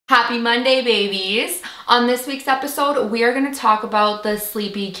Happy Monday, babies! On this week's episode, we are going to talk about the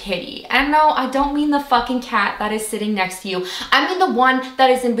sleepy kitty. And no, I don't mean the fucking cat that is sitting next to you. I mean the one that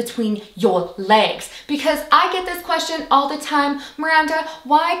is in between your legs. Because I get this question all the time. Miranda,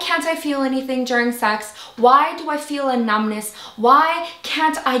 why can't I feel anything during sex? Why do I feel a numbness? Why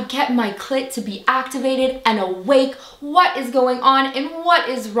can't I get my clit to be activated and awake? What is going on and what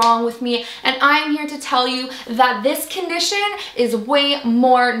is wrong with me? And I'm here to tell you that this condition is way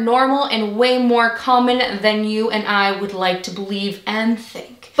more normal and way more common than you and I would like to believe and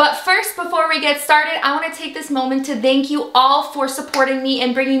think. But first, before we get started, I want to take this moment to thank you all for supporting me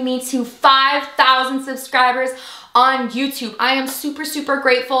and bringing me to 5,000 subscribers on YouTube. I am super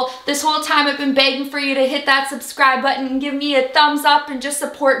grateful. This whole time I've been begging for you to hit that subscribe button and give me a thumbs up and just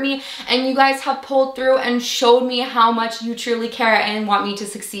support me, and you guys have pulled through and showed me how much you truly care and want me to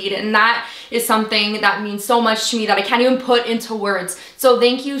succeed, and that is something that means so much to me that I can't even put into words. So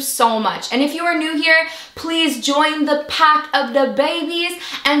thank you so much. And if you are new here, please join the pack of the babies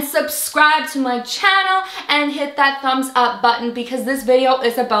and subscribe to my channel and hit that thumbs up button, because this video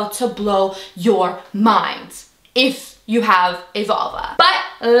is about to blow your minds if you have a vulva. But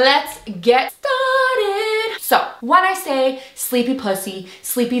let's get started. So when I say sleepy pussy,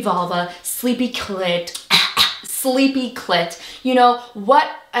 sleepy vulva, sleepy clit, sleepy clit, you know, what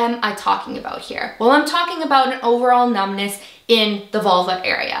am I talking about here? Well, I'm talking about an overall numbness in the vulva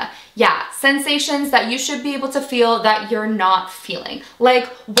area. Yeah, sensations that you should be able to feel that you're not feeling. Like,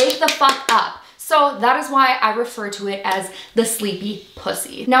 wake the fuck up. So that is why I refer to it as the sleepy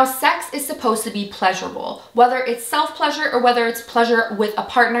pussy. Now, sex is supposed to be pleasurable, whether it's self-pleasure or whether it's pleasure with a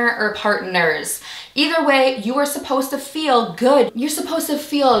partner or partners. Either way, you are supposed to feel good. You're supposed to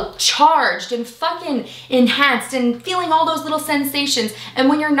feel charged and fucking enhanced and feeling all those little sensations. And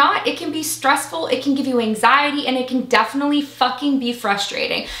when you're not, it can be stressful, it can give you anxiety, and it can definitely fucking be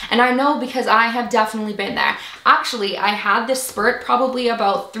frustrating. And I know because I have definitely been there. Actually, I had this spurt probably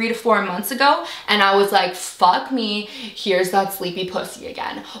about 3 to 4 months ago, and I was like, fuck me, here's that sleepy pussy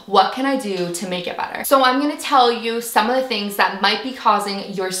again. What can I do to make it better? So I'm gonna tell you some of the things that might be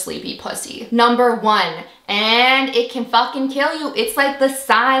causing your sleepy pussy. Number 1, and it can fucking kill you. It's like the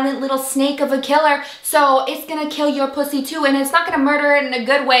silent little snake of a killer. So it's gonna kill your pussy too, and it's not gonna murder it in a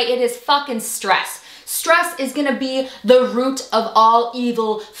good way. It is fucking stress. Stress is gonna be the root of all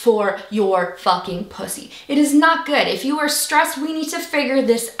evil for your fucking pussy. It is not good. If you are stressed, we need to figure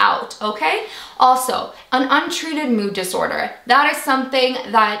this out, okay? Also, an untreated mood disorder. That is something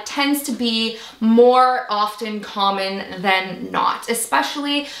that tends to be more often common than not,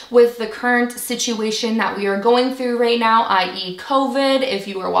 especially with the current situation that we are going through right now, i.e. COVID, if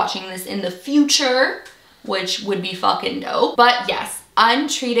you are watching this in the future, which would be fucking dope. But yes,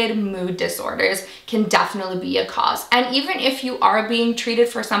 untreated mood disorders can definitely be a cause. And even if you are being treated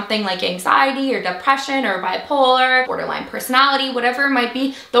for something like anxiety or depression or bipolar, borderline personality, whatever it might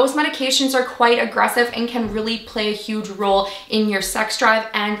be, those medications are quite aggressive and can really play a huge role in your sex drive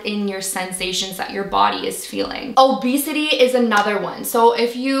and in your sensations that your body is feeling. Obesity is another one. So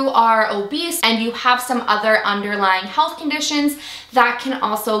if you are obese and you have some other underlying health conditions, that can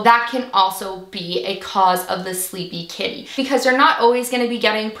also be a cause of the sleepy kitty, because you're not always going to be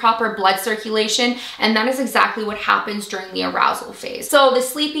getting proper blood circulation, and that is exactly what happens during the arousal phase. So the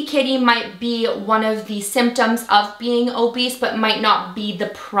sleepy kitty might be one of the symptoms of being obese, but might not be the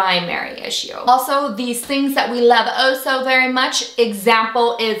primary issue. Also, these things that we love oh so very much,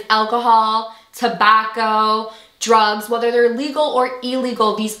 example is alcohol, tobacco, drugs, whether they're legal or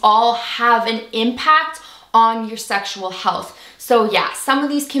illegal, these all have an impact on your sexual health. So yeah, some of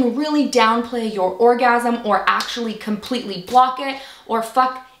these can really downplay your orgasm or actually completely block it, or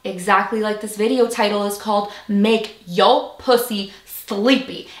fuck, exactly like this video title is called, make yo pussy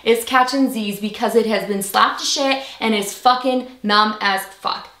sleepy. It's catching Z's because it has been slapped to shit and is fucking numb as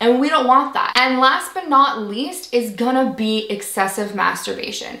fuck. And we don't want that. And last but not least is gonna be excessive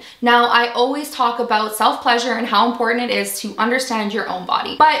masturbation. Now, I always talk about self-pleasure and how important it is to understand your own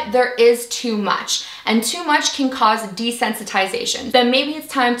body, but there is too much, and too much can cause desensitization. Then maybe it's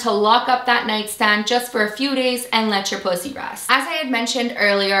time to lock up that nightstand just for a few days and let your pussy rest. As I had mentioned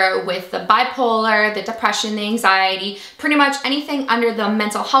earlier with the bipolar, the depression, the anxiety, pretty much anything under the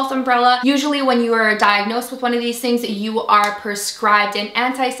mental health umbrella, usually when you are diagnosed with one of these things, you are prescribed an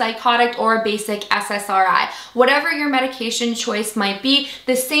antipsychotic or a basic SSRI. Whatever your medication choice might be,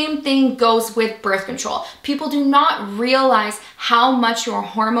 the same thing goes with birth control. People do not realize how much your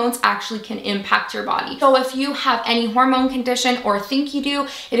hormones actually can impact your body. So if you have any hormone condition or think you do,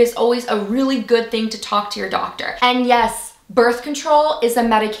 it is always a really good thing to talk to your doctor. And yes, Birth control is a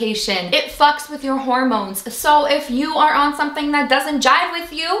medication. It fucks with your hormones. So if you are on something that doesn't jive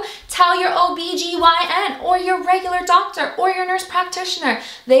with you, tell your OBGYN or your regular doctor or your nurse practitioner.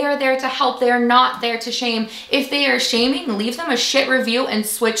 They are there to help. They are not there to shame. If they are shaming, leave them a shit review and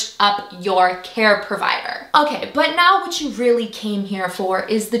switch up your care provider. Okay, but now what you really came here for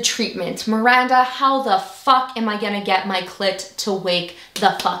is the treatment. Miranda, how the fuck am I gonna get my clit to wake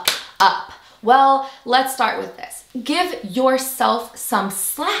the fuck up? Well, let's start with this. Give yourself some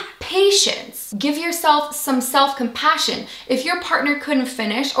slack, patience. Give yourself some self-compassion. If your partner couldn't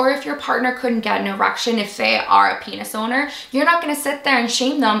finish, or if your partner couldn't get an erection, if they are a penis owner, you're not gonna sit there and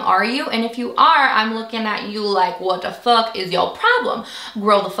shame them, are you? And if you are, I'm looking at you like, what the fuck is your problem?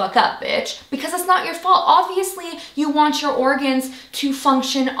 Grow the fuck up, bitch. Because it's not your fault. Obviously, you want your organs to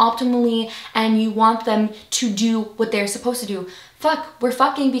function optimally and you want them to do what they're supposed to do. Fuck, we're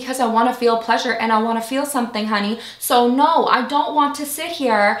fucking because I want to feel pleasure and I want to feel something, honey. So no, I don't want to sit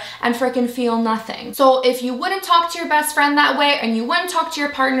here and freaking feel nothing. So if you wouldn't talk to your best friend that way and you wouldn't talk to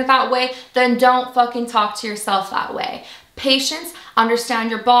your partner that way, then don't fucking talk to yourself that way. Patience, understand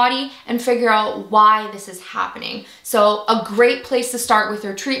your body, and figure out why this is happening. So a great place to start with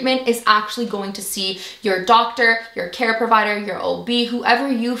your treatment is actually going to see your doctor, your care provider, your OB,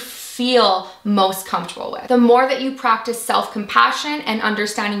 whoever you feel most comfortable with. The more that you practice self-compassion and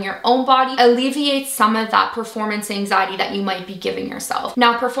understanding your own body alleviates some of that performance anxiety that you might be giving yourself.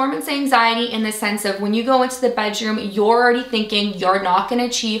 Now, performance anxiety in the sense of when you go into the bedroom, you're already thinking you're not gonna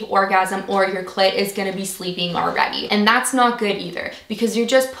achieve orgasm or your clit is gonna be sleeping already. And that's not good either, because you're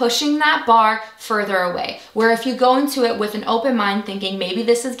just pushing that bar further away. Where if you go into it with an open mind thinking maybe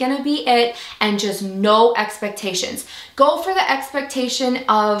this is gonna be it and just no expectations. Go for the expectation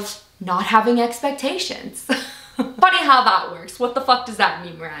of not having expectations. Funny how that works. What the fuck does that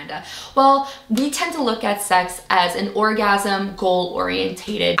mean, Miranda? Well, we tend to look at sex as an orgasm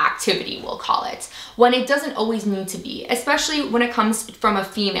goal-orientated activity, we'll call it, when it doesn't always need to be, especially when it comes from a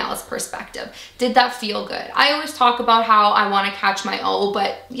female's perspective. Did that feel good? I always talk about how I want to catch my O,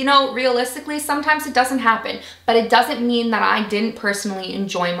 but you know, realistically, sometimes it doesn't happen, but it doesn't mean that I didn't personally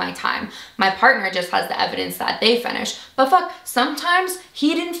enjoy my time. My partner just has the evidence that they finished, but fuck, sometimes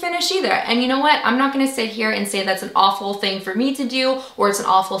he didn't finish either. And you know what? I'm not gonna sit here and say that's an awful thing for me to do or it's an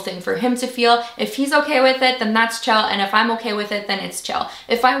awful thing for him to feel. If he's okay with it, then that's chill. And if I'm okay with it, then it's chill.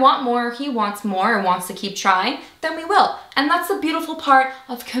 If I want more, he wants more and wants to keep trying, then we will. And that's the beautiful part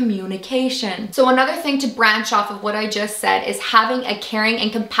of communication. So another thing to branch off of what I just said is having a caring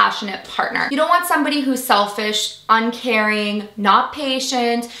and compassionate partner. You don't want somebody who's selfish, uncaring, not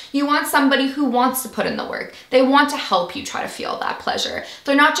patient. You want somebody who wants to put in the work. They want to help you try to feel that pleasure.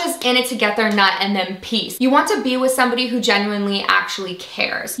 They're not just in it to get their nut and then peace. You want to be with somebody who genuinely actually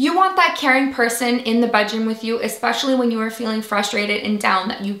cares. You want that caring person in the bedroom with you, especially when you are feeling frustrated and down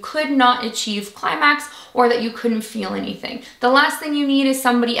that you could not achieve climax or that you couldn't feel anything. The last thing you need is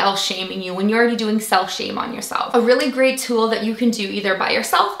somebody else shaming you when you're already doing self-shame on yourself. A really great tool that you can do either by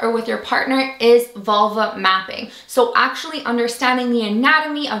yourself or with your partner is vulva mapping. So actually understanding the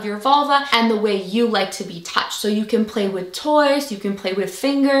anatomy of your vulva and the way you like to be touched. So you can play with toys, you can play with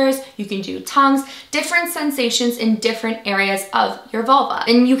fingers, you can do tongues, different sensations in different areas of your vulva.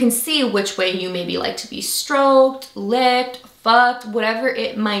 And you can see which way you maybe like to be stroked, licked, fucked, whatever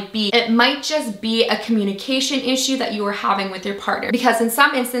it might be. It might just be a communication issue that you are having with your partner. Because in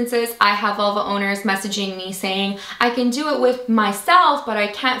some instances, I have vulva owners messaging me saying, I can do it with myself, but I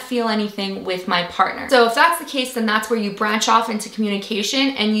can't feel anything with my partner. So if that's the case, then that's where you branch off into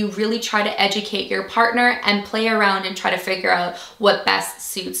communication and you really try to educate your partner and play around and try to figure out what best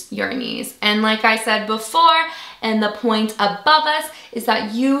suits your needs. And like I said before, and the point above us is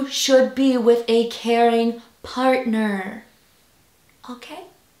that you should be with a caring partner. Okay?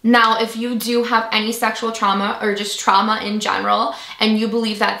 Now, if you do have any sexual trauma or just trauma in general, and you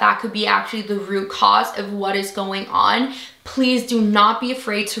believe that that could be actually the root cause of what is going on, please do not be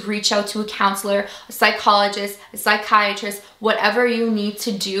afraid to reach out to a counselor, a psychologist, a psychiatrist, whatever you need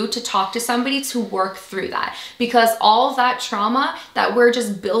to do to talk to somebody to work through that. Because all of that trauma that we're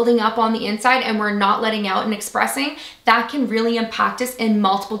just building up on the inside and we're not letting out and expressing, that can really impact us in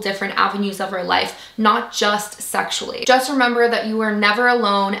multiple different avenues of our life, not just sexually. Just remember that you are never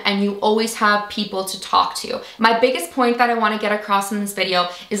alone and you always have people to talk to. My biggest point that I want to get across in this video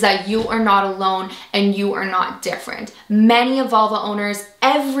is that you are not alone and you are not different. Many vulva owners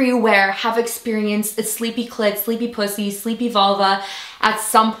everywhere have experienced a sleepy clit, sleepy pussy, sleepy vulva at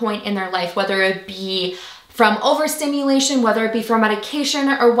some point in their life, whether it be from overstimulation, whether it be from medication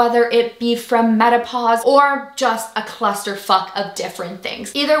or whether it be from menopause or just a clusterfuck of different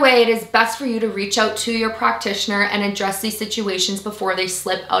things. Either way, it is best for you to reach out to your practitioner and address these situations before they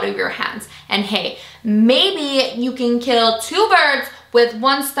slip out of your hands. And hey, maybe you can kill two birds with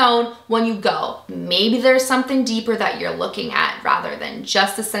one stone when you go. Maybe there's something deeper that you're looking at rather than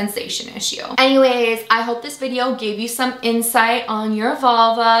just a sensation issue. Anyways, I hope this video gave you some insight on your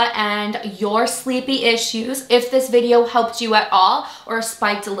vulva and your sleepy issues. If this video helped you at all or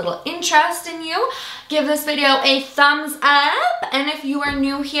spiked a little interest in you, give this video a thumbs up. And if you are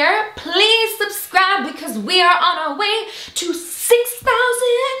new here, please subscribe because we are on our way to 6,000.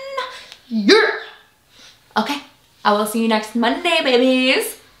 Yeah. Okay. I will see you next Monday,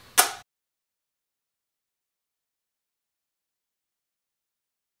 babies.